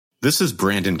This is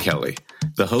Brandon Kelly,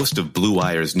 the host of Blue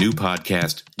Wire's new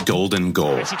podcast, Golden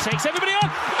Goal. Messi takes everybody on.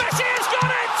 Messi has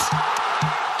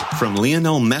got it! From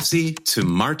Lionel Messi to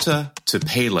Marta to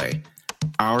Pele,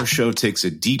 our show takes a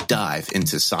deep dive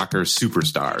into soccer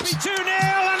superstars. 2-0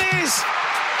 and is.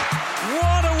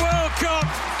 What a World Cup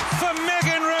for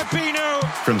Megan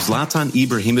Rapinoe. From Zlatan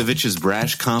Ibrahimovic's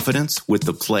brash confidence with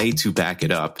the play to back it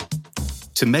up,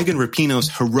 to Megan Rapinoe's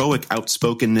heroic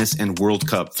outspokenness and World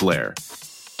Cup flair.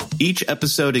 Each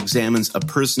episode examines a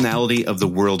personality of the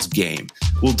world's game.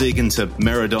 We'll dig into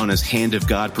Maradona's Hand of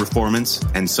God performance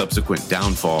and subsequent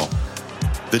downfall,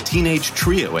 the teenage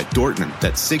trio at Dortmund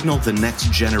that signaled the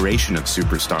next generation of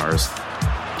superstars,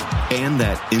 and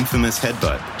that infamous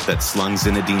headbutt that slung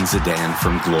Zinedine Zidane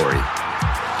from glory.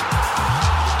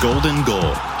 Golden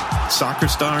Goal, soccer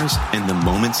stars and the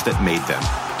moments that made them.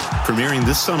 Premiering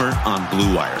this summer on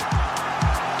Blue Wire.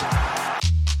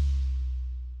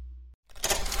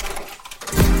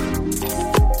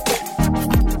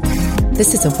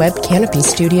 This is a Web Canopy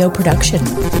Studio production.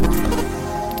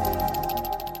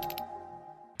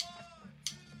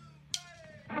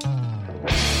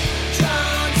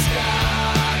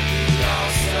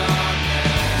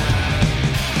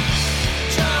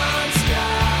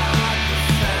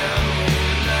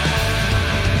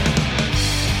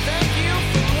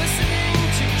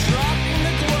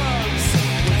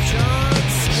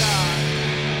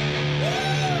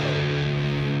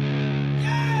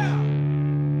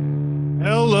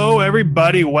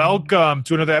 Everybody, welcome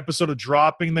to another episode of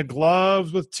Dropping the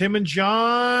Gloves with Tim and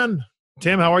John.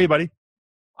 Tim, how are you, buddy?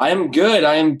 I am good.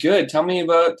 Tell me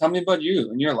about you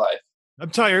and your life.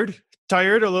 I'm tired,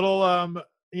 a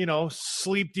little,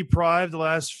 sleep deprived. The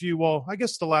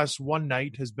last one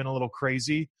night has been a little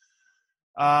crazy.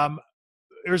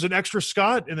 There's an extra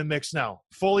Scott in the mix now,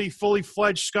 fully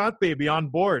fledged Scott baby on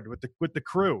board with the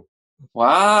crew.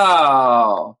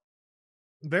 Wow.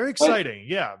 Very exciting.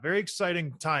 Yeah, very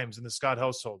exciting times in the Scott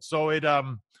household. So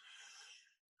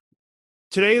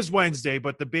today is Wednesday,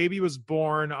 but the baby was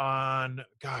born on,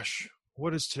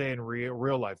 what is today in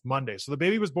real life? Monday. So the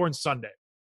baby was born Sunday.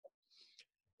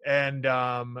 And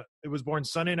it was born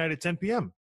Sunday night at 10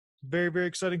 p.m. Very, very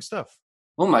exciting stuff.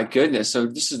 Oh my goodness. So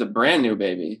this is a brand new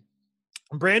baby.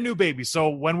 Brand new baby. So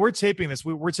when we're taping this,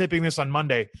 we're taping this on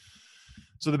Monday.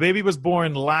 So the baby was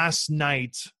born last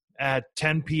night at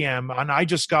 10 p.m. and I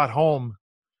just got home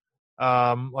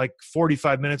like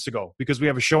 45 minutes ago because we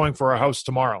have a showing for our house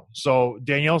tomorrow. So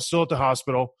Danielle's still at the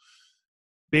hospital.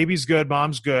 Baby's good,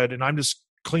 mom's good, and I'm just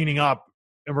cleaning up,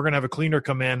 and we're going to have a cleaner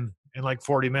come in like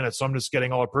 40 minutes. So I'm just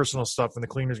getting all our personal stuff, and the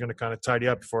cleaner's going to kind of tidy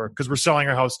up because we're selling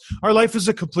our house. Our life is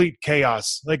a complete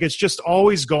chaos. Like, it's just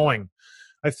always going.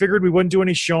 I figured we wouldn't do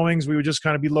any showings. We would just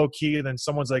kind of be low key. And then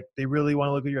someone's like, they really want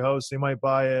to look at your house. They might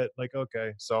buy it. Like,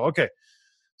 okay. So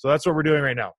that's what we're doing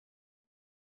right now.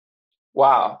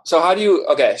 Wow. So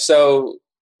so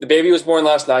the baby was born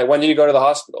last night. When did you go to the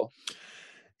hospital?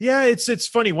 Yeah, it's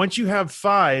funny. Once you have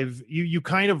 5, you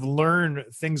kind of learn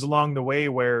things along the way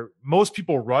where most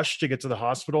people rush to get to the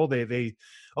hospital.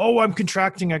 I'm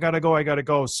contracting. I gotta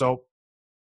go. So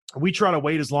we try to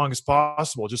wait as long as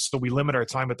possible just so we limit our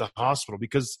time at the hospital,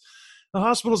 because the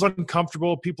hospital is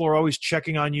uncomfortable. People are always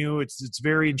checking on you. It's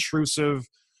very intrusive,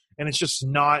 and it's just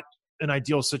not an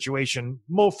ideal situation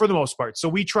for the most part. So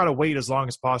we try to wait as long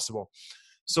as possible.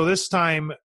 So this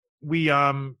time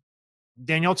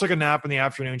Danielle took a nap in the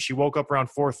afternoon. She woke up around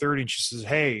 4:30 and she says,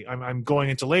 "Hey, I'm going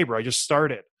into labor. I just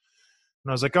started." And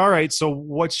I was like, "All right, so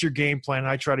what's your game plan?" And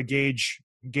I try to gauge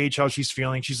how she's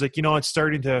feeling. She's like, "It's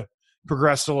starting to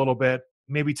progress a little bit.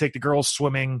 Maybe take the girls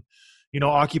swimming,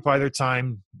 occupy their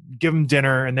time, give them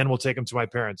dinner, and then we'll take them to my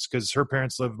parents," because her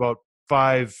parents live about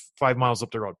 5 miles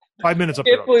up the road, 5 minutes up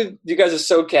the road. I can't believe you guys are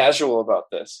so casual about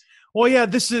this. Well, yeah,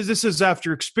 this is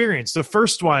after experience. The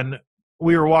first one,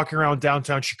 we were walking around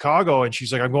downtown Chicago, and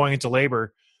she's like, "I'm going into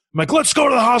labor." I'm like, "Let's go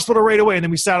to the hospital right away." And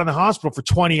then we sat in the hospital for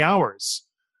 20 hours,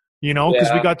 because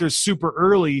we got there super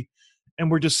early, and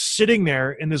we're just sitting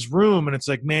there in this room, and it's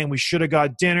like, man, we should have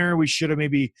got dinner. We should have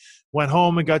maybe went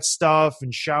home and got stuff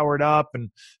and showered up.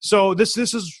 And so this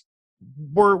is,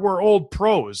 we're old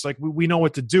pros. Like, we know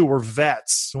what to do. We're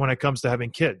vets when it comes to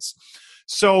having kids.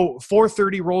 So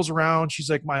 4:30 rolls around. She's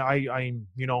like,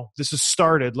 this has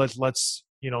started. Let's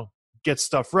get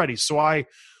stuff ready. So I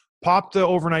pop the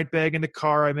overnight bag in the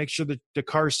car. I make sure that the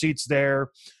car seat's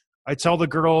there. I tell the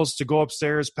girls to go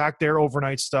upstairs, pack their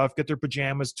overnight stuff, get their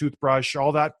pajamas, toothbrush,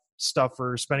 all that stuff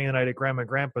for spending the night at Grandma and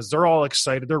Grandpa's. They're all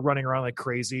excited. They're running around like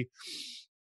crazy.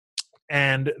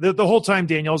 And the whole time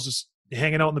Danielle's just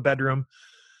hanging out in the bedroom.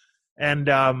 And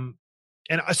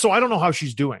so I don't know how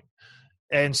she's doing.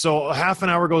 And so a half an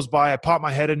hour goes by. I pop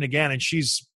my head in again, and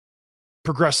she's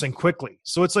progressing quickly.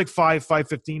 So it's like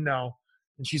 5:15 now.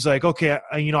 And she's like, okay,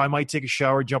 I might take a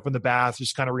shower, jump in the bath,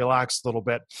 just kind of relax a little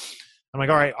bit. I'm like,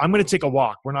 all right, I'm going to take a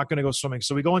walk. We're not going to go swimming.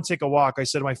 So we go and take a walk. I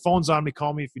said, my phone's on me.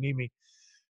 Call me if you need me.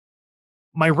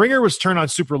 My ringer was turned on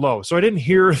super low, so I didn't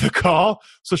hear the call.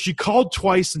 So she called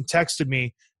twice and texted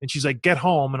me, and she's like, get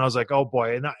home. And I was like, oh,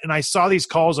 boy. And I saw these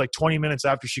calls like 20 minutes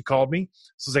after she called me.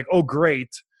 So I was like, oh, great.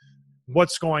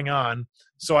 What's going on?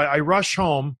 So I rush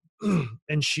home,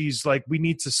 and she's like, we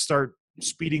need to start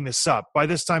speeding this up. By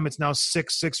this time, it's now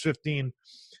 6:15.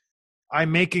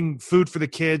 I'm making food for the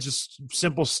kids, just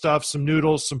simple stuff, some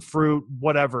noodles, some fruit,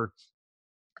 whatever.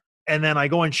 And then I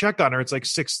go and check on her. It's like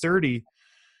 6:30.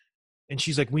 And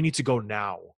she's like, we need to go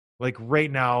now, like right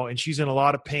now. And she's in a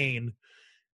lot of pain.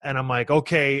 And I'm like,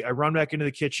 okay. I run back into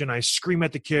the kitchen. I scream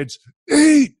at the kids,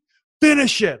 eat,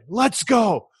 finish it. Let's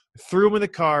go. Threw them in the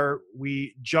car.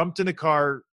 We jumped in the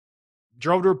car,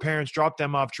 drove to her parents, dropped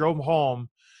them off, drove home,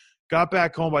 got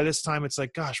back home. By this time, it's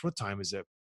like, gosh, what time is it?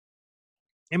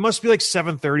 It must be like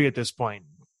 7:30 at this point.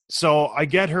 So I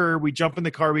get her. We jump in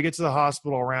the car. We get to the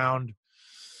hospital around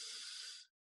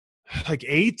like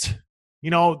 8.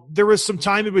 There was some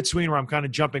time in between where I'm kind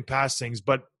of jumping past things,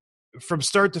 but from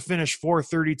start to finish,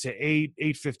 4:30 to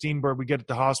 8:15, where we get at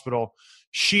the hospital,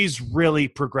 she's really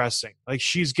progressing. Like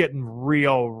she's getting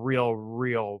real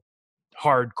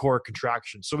hardcore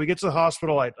contractions. So we get to the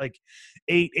hospital at like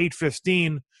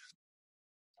 8:15.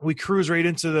 We cruise right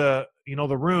into the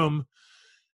room,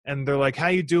 and they're like, how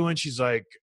you doing? She's like,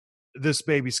 this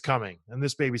baby's coming, and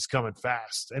this baby's coming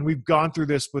fast. And we've gone through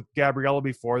this with Gabriella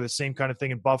before, the same kind of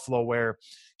thing in Buffalo, where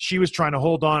she was trying to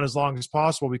hold on as long as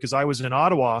possible because I was in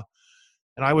Ottawa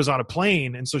and I was on a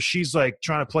plane. And so she's like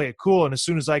trying to play it cool. And as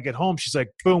soon as I get home, she's like,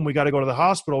 boom, we got to go to the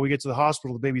hospital. We get to the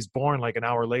hospital. The baby's born like an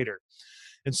hour later.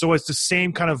 And so it's the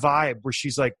same kind of vibe where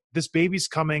she's like, this baby's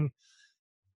coming.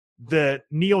 The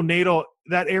neonatal,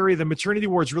 that area, the maternity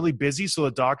ward's really busy. So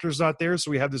the doctor's not there. So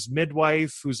we have this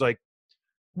midwife who's like,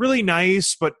 really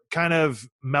nice, but kind of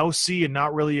mousy and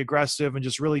not really aggressive and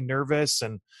just really nervous.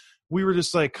 And we were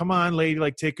just like, come on, lady,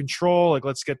 like take control. Like,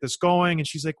 let's get this going. And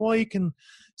she's like, well, you can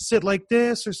sit like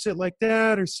this or sit like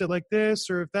that or sit like this,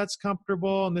 or if that's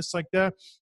comfortable and this like that.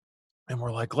 And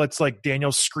we're like, let's like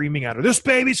Daniel's screaming at her, this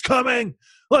baby's coming.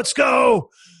 Let's go.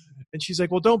 And she's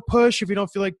like, well, don't push if you don't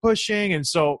feel like pushing. And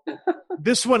so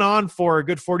this went on for a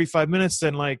good 45 minutes.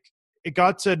 Then like, it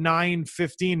got to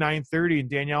 9:15, 9:30, and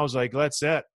Danielle was like, that's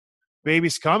it.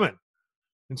 Baby's coming.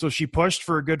 And so she pushed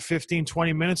for a good 15,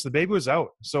 20 minutes. The baby was out.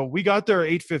 So we got there at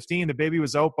 8:15. The baby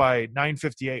was out by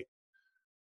 9:58.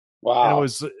 Wow.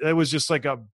 And it was just like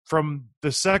from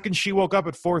the second she woke up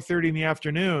at 4:30 in the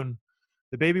afternoon,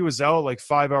 the baby was out like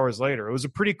 5 hours later. It was a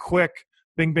pretty quick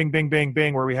bing, bing, bing, bing,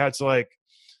 bing, where we had to like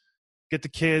get the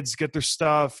kids, get their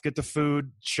stuff, get the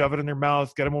food, shove it in their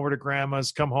mouth, get them over to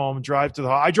grandma's, come home, drive to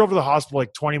I drove to the hospital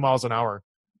like 20 miles an hour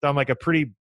down like a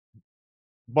pretty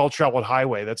well-traveled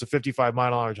highway. That's a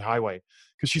 55-mile-an-hour highway.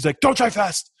 Because she's like, don't drive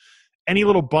fast. Any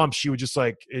little bump, she would just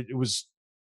like, it was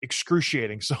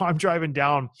excruciating. So I'm driving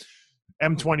down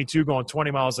M22 going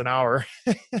 20 miles an hour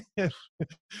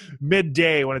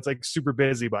midday when it's like super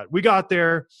busy. But we got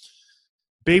there.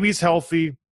 Baby's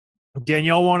healthy.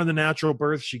 Danielle wanted the natural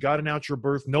birth. She got a natural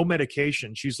birth, no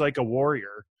medication. She's like a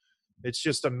warrior. It's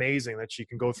just amazing that she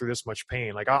can go through this much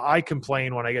pain. Like I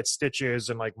complain when I get stitches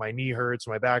and like my knee hurts,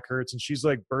 my back hurts, and she's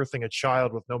like birthing a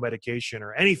child with no medication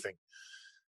or anything.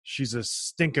 She's a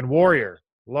stinking warrior.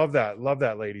 Love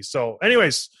that lady. So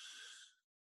anyways,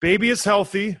 baby is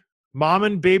healthy. Mom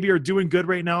and baby are doing good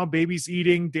right now. Baby's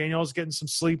eating. Danielle's getting some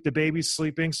sleep. The baby's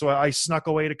sleeping. So I snuck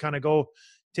away to kind of go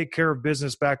take care of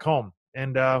business back home.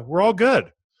 And we're all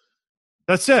good.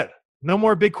 That's it. No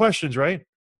more big questions, right?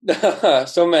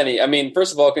 So many. I mean,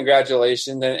 first of all,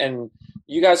 congratulations. And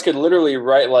you guys could literally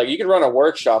you could run a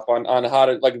workshop on how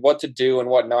to, like, what to do and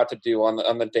what not to do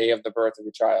on the day of the birth of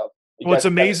your child. Well, it's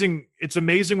amazing. It's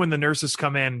amazing when the nurses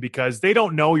come in because they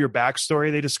don't know your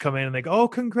backstory. They just come in and they go, oh,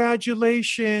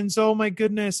 congratulations. Oh my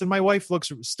goodness. And my wife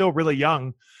looks still really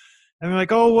young. And they're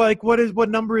like, oh, like, what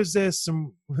number is this?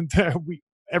 And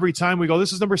every time we go,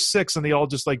 this is number 6. And they all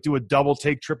just like do a double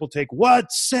take, triple take.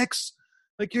 What? 6?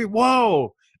 Like,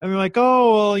 whoa. And they're like,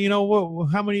 oh, well, you know,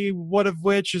 how many, what of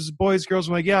which is boys, girls?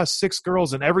 I'm like, yeah, 6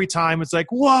 girls. And every time it's like,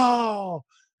 whoa.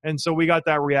 And so we got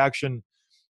that reaction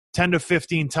 10 to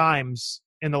 15 times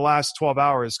in the last 12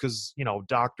 hours because, you know,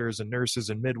 doctors and nurses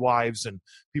and midwives and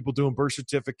people doing birth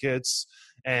certificates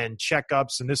and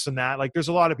checkups and this and that. Like, there's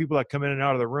a lot of people that come in and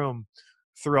out of the room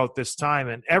throughout this time.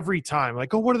 And every time,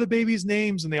 like, oh, what are the babies'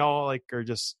 names? And they all like are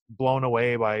just blown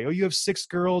away by, oh, you have 6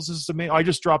 girls. This is amazing. I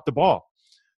just dropped the ball.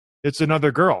 It's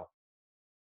another girl.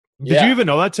 Did you even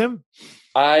know that, Tim?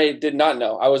 I did not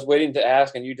know. I was waiting to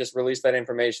ask, and you just released that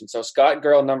information. So Scott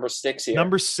girl number 6 here.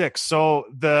 Number 6. So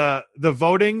the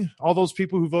voting, all those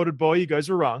people who voted boy, you guys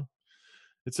were wrong.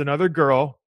 It's another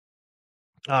girl.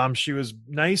 She was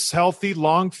nice, healthy,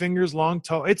 long fingers, long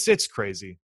toe. It's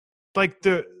crazy. Like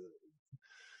the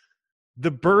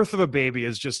birth of a baby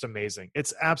is just amazing.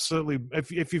 It's absolutely,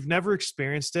 if you've never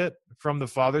experienced it from the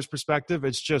father's perspective,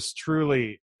 it's just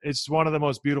truly, it's one of the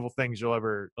most beautiful things you'll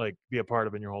ever like be a part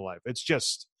of in your whole life.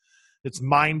 It's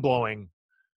mind blowing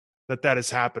that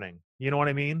is happening. You know what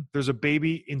I mean? There's a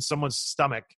baby in someone's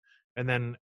stomach, and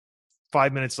then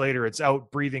 5 minutes later it's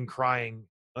out breathing, crying,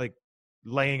 like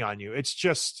laying on you. It's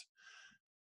just,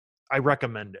 I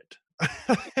recommend it.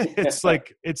 It's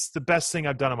like, it's the best thing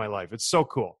I've done in my life. It's so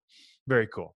cool. Very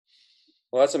cool.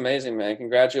 Well, that's amazing, man.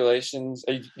 Congratulations.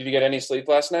 Did you get any sleep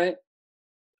last night?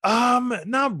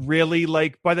 Not really.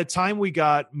 Like by the time we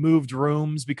got moved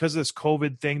rooms, because of this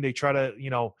COVID thing, they try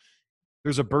to,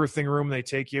 there's a birthing room, they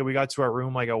take you. We got to our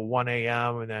room like at 1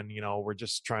 a.m. and then, we're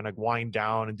just trying to wind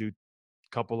down and do a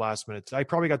couple last minutes. I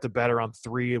probably got to bed around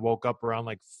 3, woke up around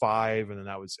like 5, and then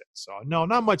that was it. So no,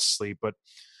 not much sleep, but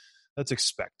that's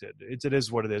expected. It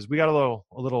is what it is. We got a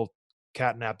little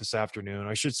cat nap this afternoon.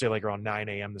 I should say like around 9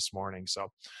 a.m. this morning.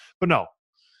 So, but no,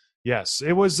 yes,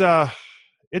 it was,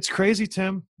 it's crazy,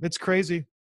 Tim. It's crazy.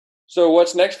 So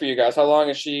what's next for you guys? How long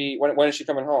is she, when is she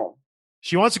coming home?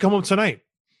 She wants to come home tonight.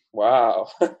 Wow.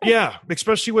 Yeah,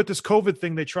 especially with this COVID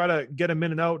thing, they try to get them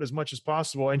in and out as much as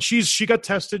possible. And she got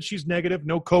tested. She's negative,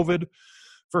 no COVID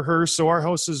for her. So our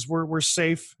houses we're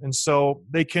safe. And so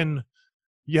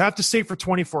you have to stay for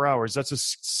 24 hours. That's a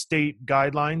state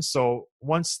guideline. So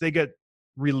once they get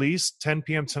released 10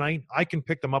 p.m. tonight, I can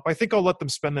pick them up. I think I'll let them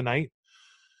spend the night,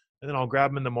 and then I'll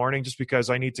grab them in the morning just because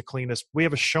I need to clean this. We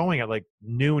have a showing at like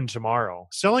noon tomorrow.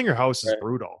 Selling your house is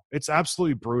brutal. It's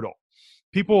absolutely brutal.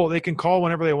 People, they can call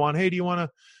whenever they want. Hey, do you want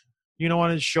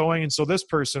a showing? And so this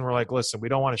person, we're like, listen, we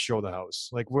don't want to show the house.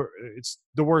 Like it's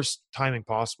the worst timing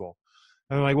possible.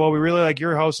 And they're like, well, we really like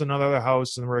your house and another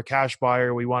house, and we're a cash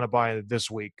buyer. We want to buy it this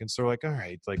week. And so we're like, all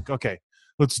right, like, okay,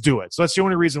 let's do it. So that's the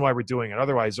only reason why we're doing it.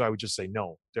 Otherwise, I would just say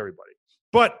no to everybody.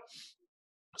 But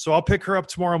so I'll pick her up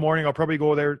tomorrow morning. I'll probably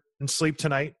go there and sleep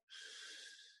tonight.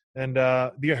 And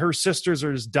her sisters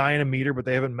are just dying to meet her, but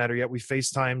they haven't met her yet. We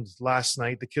FaceTimed last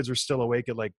night. The kids are still awake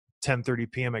at like 10:30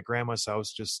 p.m. at grandma's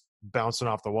house, just bouncing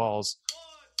off the walls.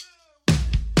 Dropping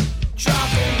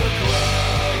the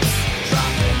gloves,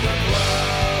 dropping the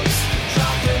gloves,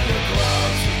 dropping the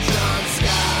gloves with John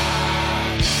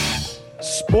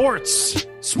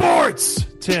Scott. Sports,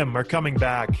 Tim, are coming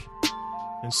back.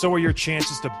 And so are your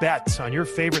chances to bet on your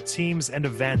favorite teams and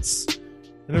events.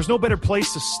 And there's no better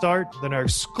place to start than our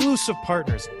exclusive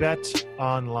partners, Bet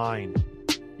Online.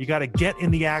 You got to get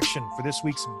in the action for this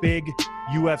week's big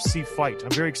UFC fight. I'm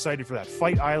very excited for that.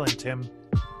 Fight Island, Tim.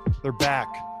 They're back.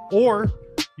 Or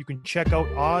you can check out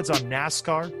odds on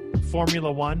NASCAR,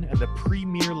 Formula One, and the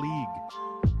Premier League.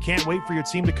 Can't wait for your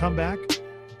team to come back?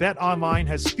 Bet Online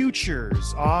has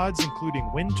futures, odds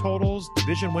including win totals,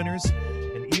 division winners,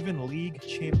 and even league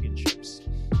championships.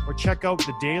 Or check out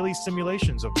the daily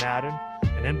simulations of Madden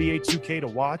and NBA 2K to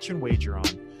watch and wager on.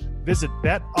 Visit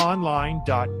betonline.ag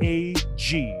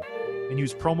and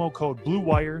use promo code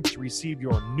BLUEWIRE to receive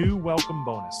your new welcome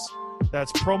bonus.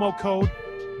 That's promo code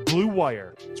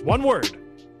BLUEWIRE. It's one word,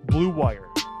 BLUEWIRE.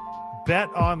 Bet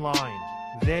Online.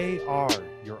 They are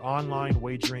your online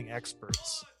wagering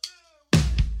experts.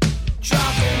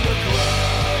 Dropping the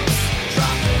gloves,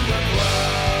 dropping the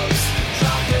gloves,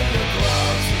 dropping the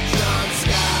gloves with John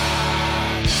Scott.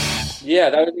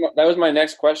 Yeah, that was my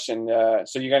next question.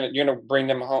 So you're gonna bring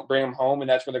them home, and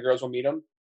that's where the girls will meet them.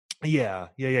 Yeah.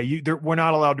 We're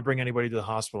not allowed to bring anybody to the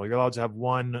hospital. You're allowed to have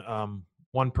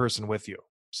one person with you.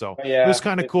 So it was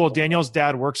kind of cool. Danielle's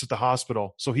dad works at the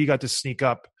hospital, so he got to sneak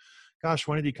up. Gosh,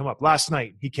 when did he come up? Last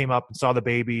night. He came up and saw the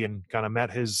baby and kind of met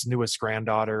his newest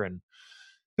granddaughter, and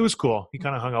it was cool. He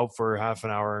kind of hung out for half an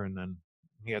hour, and then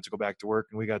he had to go back to work,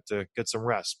 and we got to get some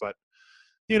rest. But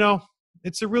it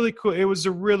was a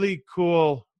really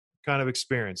cool kind of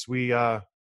experience. We're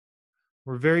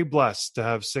very blessed to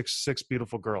have six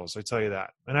beautiful girls. I tell you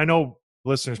that. And I know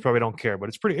listeners probably don't care,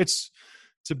 but it's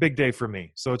a big day for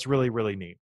me. So it's really, really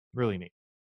neat. Really neat.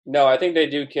 No, I think they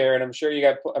do care, and I'm sure you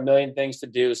got a million things to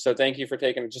do. So thank you for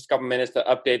taking just a couple minutes to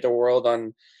update the world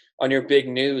on your big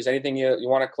news. Anything you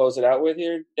want to close it out with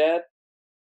here, Dad?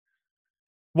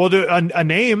 Well, a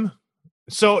name.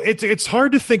 So it's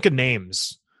hard to think of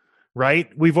names right?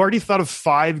 We've already thought of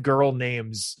 5 girl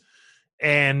names,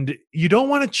 and you don't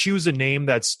want to choose a name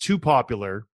that's too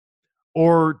popular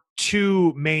or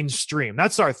too mainstream.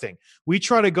 That's our thing. We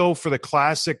try to go for the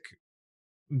classic,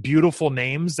 beautiful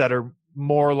names that are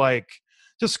more like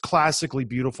just classically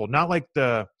beautiful, not like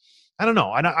I don't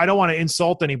know. I don't want to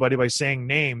insult anybody by saying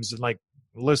names, and like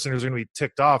listeners are going to be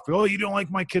ticked off. Oh, you don't like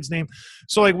my kid's name.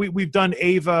 So like we've done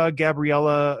Ava,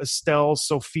 Gabriella, Estelle,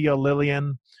 Sophia,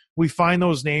 Lillian. We find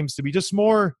those names to be just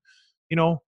more,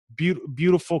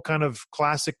 beautiful kind of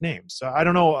classic names. I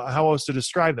don't know how else to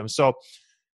describe them. So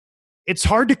it's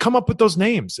hard to come up with those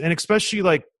names. And especially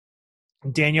like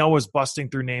Danielle was busting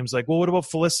through names like, well, what about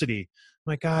Felicity?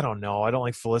 I'm like, I don't know. I don't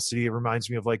like Felicity. It reminds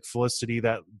me of like Felicity,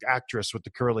 that actress with the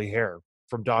curly hair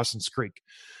from Dawson's Creek.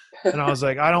 And I was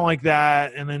like, I don't like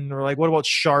that. And then we're like, what about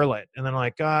Charlotte? And then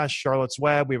like, Charlotte's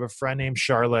Web. We have a friend named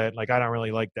Charlotte. Like, I don't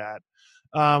really like that.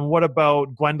 What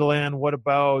about Gwendolyn? What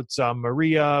about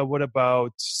Maria? What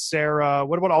about Sarah?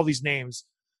 What about all these names?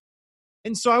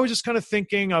 And so I was just kind of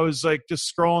thinking, I was like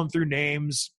just scrolling through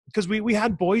names because we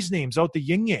had boys' names out the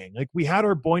yin yang. Like we had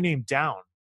our boy name down.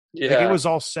 Yeah. Like it was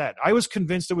all set. I was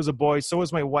convinced it was a boy. So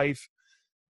was my wife.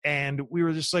 And we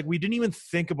were just like, we didn't even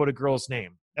think about a girl's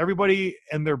name. Everybody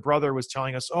and their brother was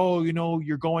telling us, oh,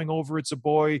 you're going over, it's a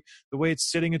boy. The way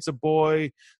it's sitting, it's a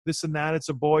boy. This and that, it's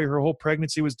a boy. Her whole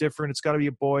pregnancy was different. It's got to be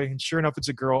a boy. And sure enough, it's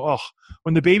a girl. Oh,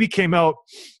 when the baby came out,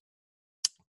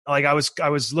 like I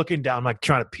was looking down, like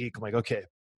trying to peek. I'm like, okay,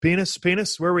 penis,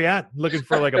 where are we at? Looking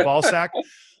for like a ball sack.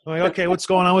 I'm like, okay, what's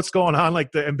going on?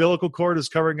 Like the umbilical cord is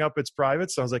covering up its private.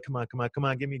 So I was like, come on,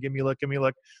 give me a look.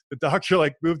 The doctor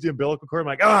like moved the umbilical cord. I'm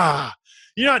like,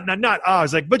 not. I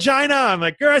was like, vagina. I'm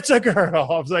like, girl, it's a girl.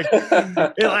 I was like,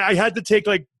 I had to take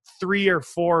like 3 or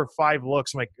 4 or 5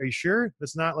 looks. I'm like, are you sure?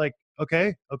 It's not like,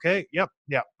 okay, yep,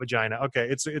 vagina. Okay,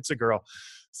 it's a girl.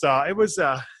 So it was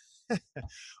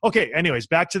okay. Anyways,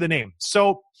 back to the name.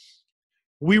 So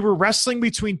we were wrestling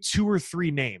between 2 or 3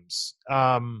 names.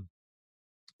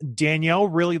 Danielle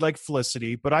really liked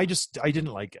Felicity, but I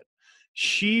didn't like it.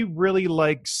 She really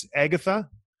likes Agatha.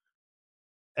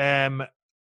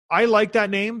 I like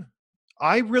that name.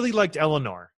 I really liked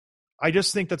Eleanor. I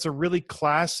just think that's a really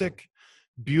classic,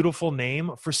 beautiful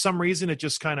name. For some reason, it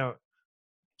just kind of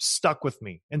stuck with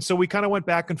me. And so we kind of went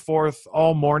back and forth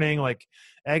all morning, like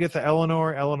Agatha,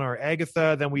 Eleanor,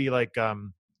 Agatha. Then we like,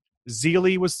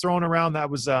 Zelie was thrown around.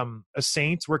 That was a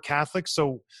saint. We're Catholic,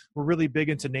 so we're really big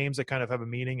into names that kind of have a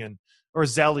meaning. Or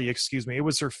Zelie, excuse me. It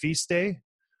was her feast day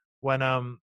when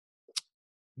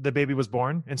the baby was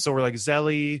born. And so we're like,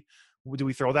 Zelie, do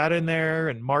we throw that in there?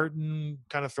 And Martin,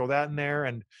 kind of throw that in there.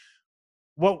 And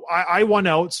I won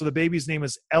out. So the baby's name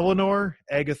is Eleanor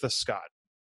Agatha Scott.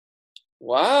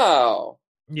 Wow.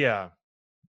 Yeah.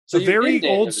 So a very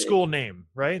old school name,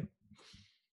 right?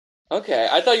 Okay.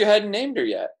 I thought you hadn't named her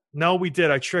yet. No, we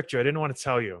did. I tricked you. I didn't want to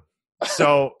tell you.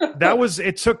 So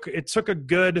it took a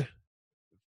good,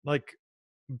 like,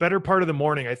 better part of the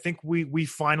morning. I think we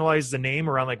finalized the name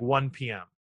around like 1 p.m.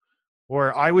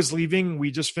 where I was leaving.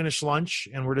 We just finished lunch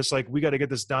and we're just like, we got to get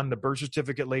this done. The birth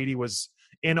certificate lady was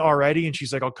in already. And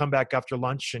she's like, I'll come back after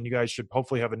lunch and you guys should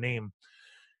hopefully have a name.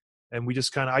 And we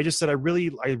just I just said, I really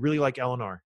like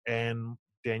Eleanor. And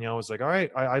Danielle was like, all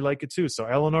right, I like it too. So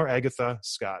Eleanor Agatha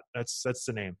Scott. That's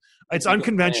the name. It's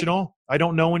unconventional. I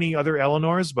don't know any other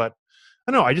Eleanors, but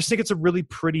I don't know. I just think it's a really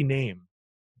pretty name.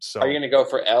 So are you going to go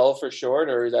for L for short,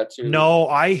 or is that too? No,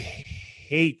 I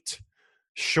hate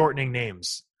shortening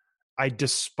names. I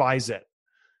despise it.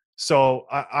 So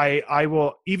I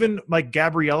will, even like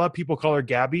Gabriella, people call her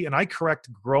Gabby, and I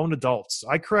correct grown adults.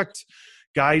 I correct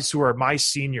guys who are my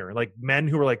senior, like men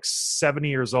who are like 70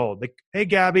 years old. Like, hey,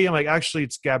 Gabby. I'm like, actually,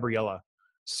 it's Gabriella,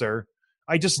 sir.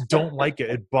 I just don't like it.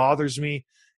 It bothers me.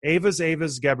 Ava's,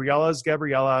 Gabriella's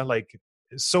Gabriella. Like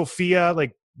Sophia,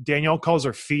 like Danielle calls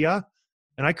her Fia.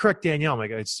 And I correct Danielle. I'm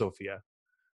like, it's Sophia.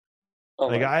 Oh,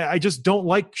 like, I just don't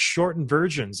like shortened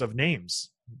versions of names.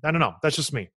 I don't know. That's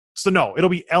just me. So no, it'll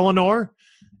be Eleanor.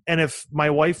 And if my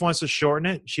wife wants to shorten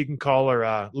it, she can call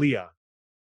her Leah.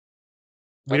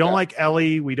 We don't like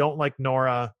Ellie. We don't like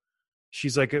Nora.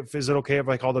 She's like, is it okay if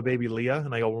I call the baby Leah?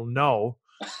 And I go, well, no.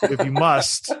 But if you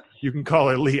must, you can call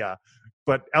her Leah.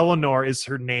 But Eleanor is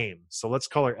her name. So let's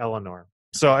call her Eleanor.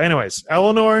 So anyways,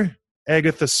 Eleanor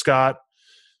Agatha Scott.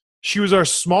 She was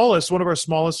one of our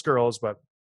smallest girls, but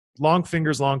long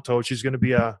fingers, long toes. She's going to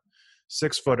be a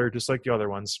 6-footer, just like the other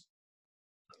ones.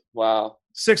 Wow.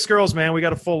 6 girls, man. We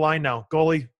got a full line now.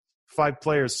 Goalie, 5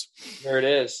 players. There it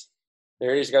is. You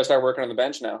got to start working on the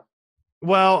bench now.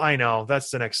 Well, I know.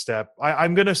 That's the next step.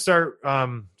 I'm going to start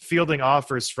fielding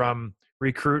offers from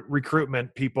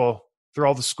recruitment people through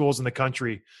all the schools in the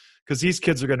country because these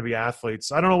kids are going to be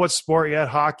athletes. I don't know what sport yet: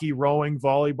 hockey, rowing,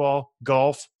 volleyball,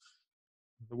 golf.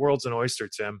 The world's an oyster,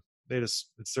 Tim. It's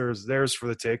theirs for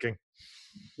the taking.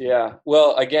 Yeah.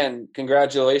 Well, again,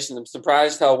 congratulations. I'm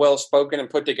surprised how well spoken and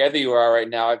put together you are right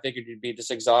now. I figured you'd be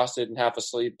just exhausted and half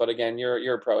asleep, but again,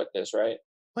 you're a pro at this, right?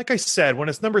 Like I said, when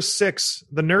it's number 6,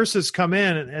 the nurses come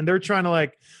in and they're trying to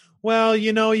like, well,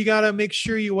 you got to make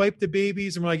sure you wipe the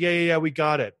babies. And we're like, yeah, we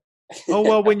got it. Oh,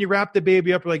 well, when you wrap the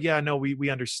baby up, we're like, yeah, no, we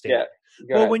understand. Yeah,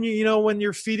 well, when when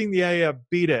you're feeding the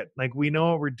beat it, like we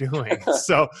know what we're doing.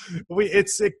 So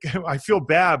I feel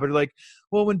bad, but like,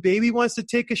 well, when baby wants to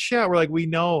take a shower, we're like, we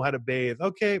know how to bathe.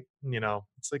 Okay.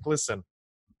 It's like, listen,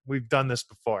 we've done this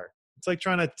before. It's like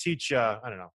trying to teach, I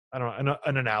don't know,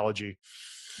 an analogy.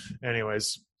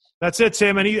 Anyways, that's it,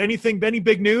 Tim. Any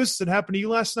big news that happened to you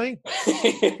last night?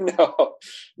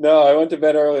 No, I went to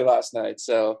bed early last night.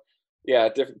 So yeah,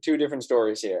 two different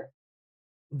stories here.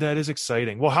 That is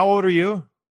exciting. Well, how old are you?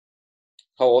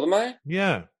 How old am I?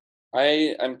 Yeah.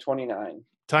 I'm 29.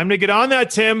 Time to get on that,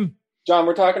 Tim. John,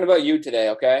 we're talking about you today,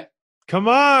 okay? Come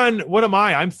on. What am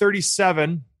I? I'm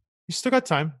 37. You still got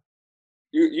time.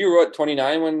 You were what,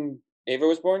 29 when Ava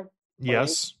was born? 28?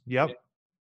 Yes. Yep. Yeah.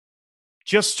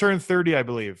 Just turned 30, I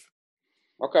believe.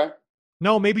 Okay.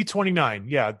 No, maybe 29.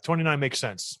 Yeah, 29 makes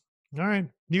sense. All right.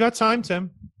 You got time,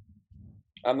 Tim.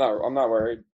 I'm not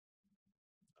worried.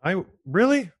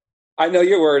 Really? I know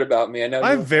you're worried about me.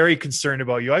 I'm very concerned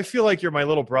about you. I feel like you're my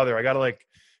little brother. I got to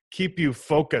keep you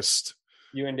focused.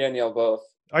 You and Danielle both.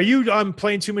 Are you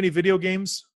playing too many video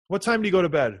games? What time do you go to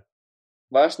bed?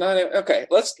 Last night. Okay,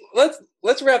 let's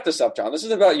wrap this up, John. This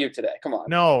is about you today. Come on.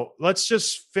 No, let's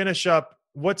just finish up.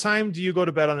 What time do you go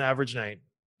to bed on the average night?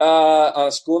 On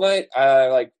a school night,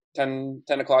 like 10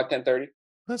 o'clock, 10:30.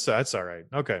 That's all right.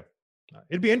 Okay.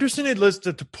 It'd be interesting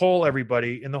to poll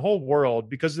everybody in the whole world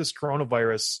because of this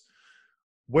coronavirus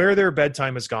where their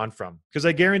bedtime has gone from. Because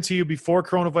I guarantee you before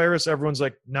coronavirus, everyone's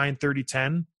like 9:30,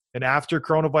 10. And after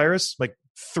coronavirus, like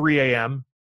 3 a.m.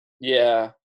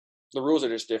 Yeah. The rules are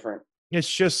just different.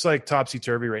 It's just like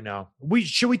topsy-turvy right now.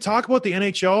 Should we talk about the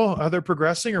NHL, how they're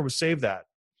progressing, or we'll save that?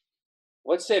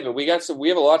 Let's save it. We have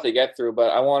a lot to get through, but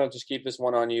I want to just keep this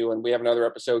one on you. And we have another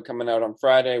episode coming out on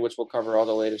Friday, which will cover all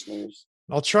the latest news.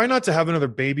 I'll try not to have another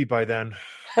baby by then.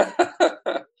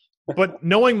 But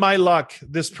knowing my luck,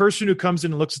 this person who comes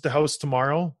in and looks at the house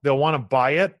tomorrow, they'll want to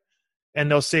buy it, and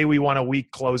they'll say we want a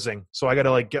week closing. So I got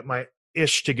to get my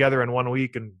ish together in 1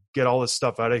 week and get all this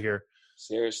stuff out of here.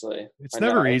 Seriously. It's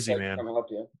never easy, man. I'm help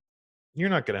you. You're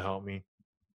not going to help me.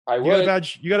 I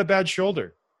would. You got a bad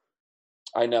shoulder.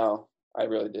 I know. I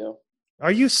really do.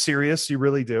 Are you serious? You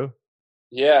really do?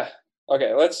 Yeah.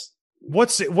 Okay,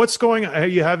 What's going on?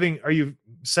 Are you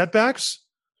setbacks?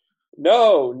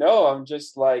 No, I'm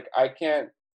just like I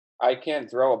can't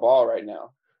throw a ball right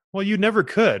now. Well, you never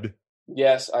could.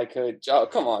 Yes, I could. Oh,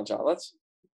 come on, John.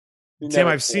 Tim,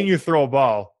 I've seen you throw a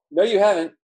ball. No, you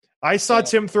haven't. I saw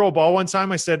Tim throw a ball one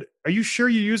time. I said, "Are you sure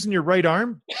you're using your right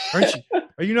arm? Aren't you?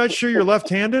 Are you not sure you're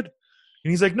left-handed?" And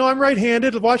he's like, "No, I'm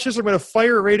right-handed. Watch this. I'm going to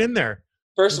fire it right in there."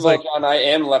 First of all, John, I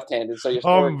am left-handed, so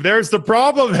you're there's the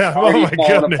problem. Oh my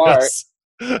goodness.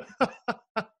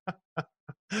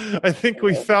 I think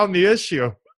we found the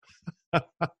issue.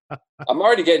 I'm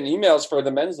already getting emails for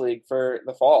the men's league for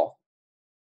the fall.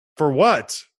 For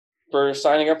what? For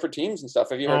signing up for teams and stuff.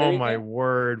 Have you heard anything? Oh my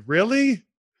word. Really?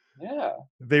 Yeah.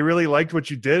 They really liked what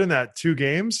you did in that 2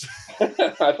 games?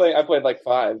 I played like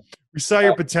 5. We saw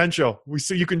your potential. We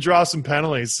see you can draw some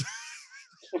penalties.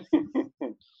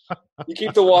 You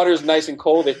keep the waters nice and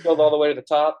cold. They filled all the way to the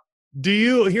top.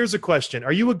 Here's a question.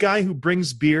 Are you a guy who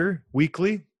brings beer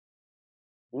weekly?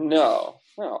 No.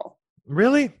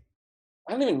 Really?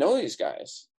 I don't even know these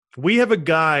guys. We have a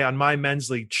guy on my men's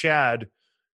league, Chad.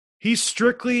 He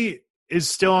strictly is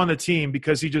still on the team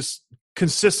because he just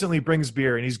consistently brings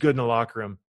beer and he's good in the locker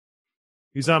room.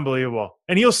 He's unbelievable.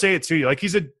 And he'll say it to you. Like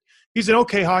he's an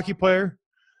okay hockey player,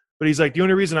 but he's like, the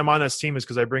only reason I'm on this team is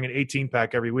because I bring an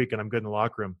 18-pack every week and I'm good in the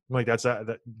locker room. I'm like, that's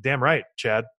damn right,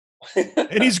 Chad.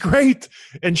 And he's great.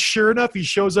 And sure enough, he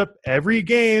shows up every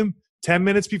game 10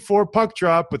 minutes before puck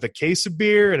drop with a case of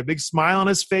beer and a big smile on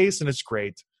his face, and it's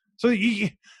great. So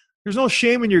there's no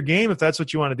shame in your game if that's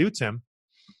what you want to do, Tim.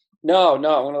 No,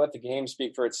 I want to let the game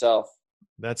speak for itself.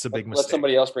 That's a big mistake. Let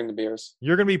somebody else bring the beers.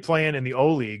 You're going to be playing in the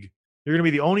O League. You're going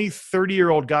to be the only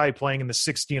 30-year-old guy playing in the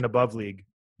 60 and above league.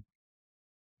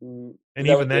 And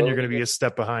even then, you're going to be a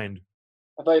step behind.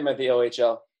 I thought you meant the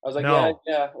OHL. I was like, no.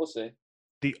 yeah, we'll see.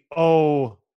 The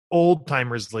Old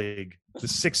Timers League, the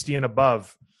 60 and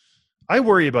above. I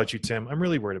worry about you, Tim. I'm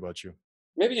really worried about you.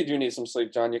 Maybe you do need some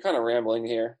sleep, John. You're kind of rambling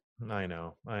here. I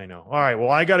know. All right. Well,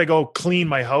 I got to go clean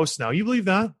my house now. You believe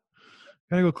that?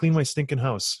 Got to go clean my stinking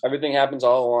house. Everything happens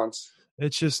all at once.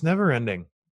 It's just never ending,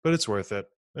 but it's worth it.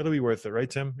 It'll be worth it, right,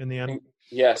 Tim, in the end?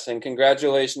 Yes, and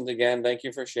congratulations again. Thank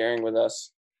you for sharing with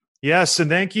us. Yes, and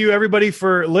thank you, everybody,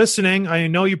 for listening. I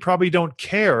know you probably don't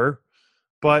care,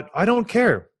 but I don't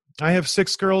care. I have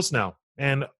 6 girls now,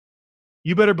 and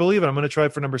you better believe it. I'm going to try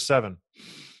for number 7.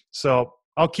 So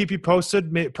I'll keep you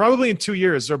posted. Probably in 2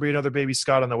 years, there'll be another baby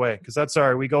Scott on the way, because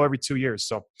we go every 2 years.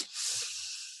 So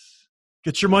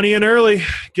get your money in early.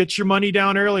 Get your money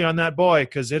down early on that boy,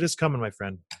 because it is coming, my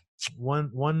friend.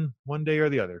 One day or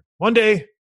the other. One day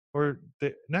or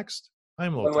the next.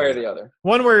 I'm one way or the other.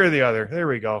 One way or the other. There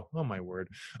we go. Oh, my word.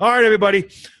 All right, everybody.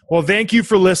 Well, thank you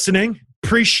for listening.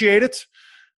 Appreciate it.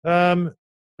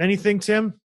 Anything,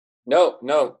 Tim?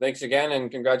 No. Thanks again,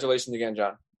 and congratulations again,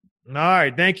 John. All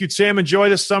right. Thank you, Tim. Enjoy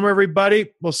the summer,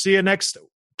 everybody. We'll see you next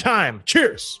time.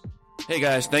 Cheers. Hey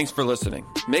guys, thanks for listening.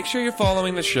 Make sure you're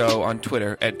following the show on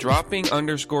Twitter at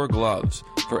dropping_gloves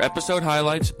for episode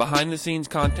highlights, behind-the-scenes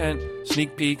content,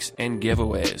 sneak peeks, and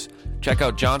giveaways. Check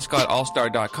out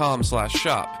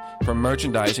johnscottallstar.com/shop for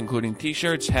merchandise including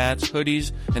t-shirts, hats,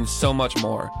 hoodies, and so much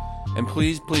more. And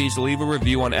please leave a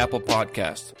review on Apple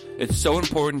Podcasts. It's so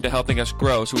important to helping us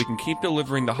grow so we can keep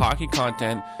delivering the hockey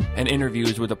content and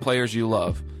interviews with the players you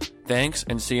love. Thanks,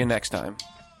 and see you next time.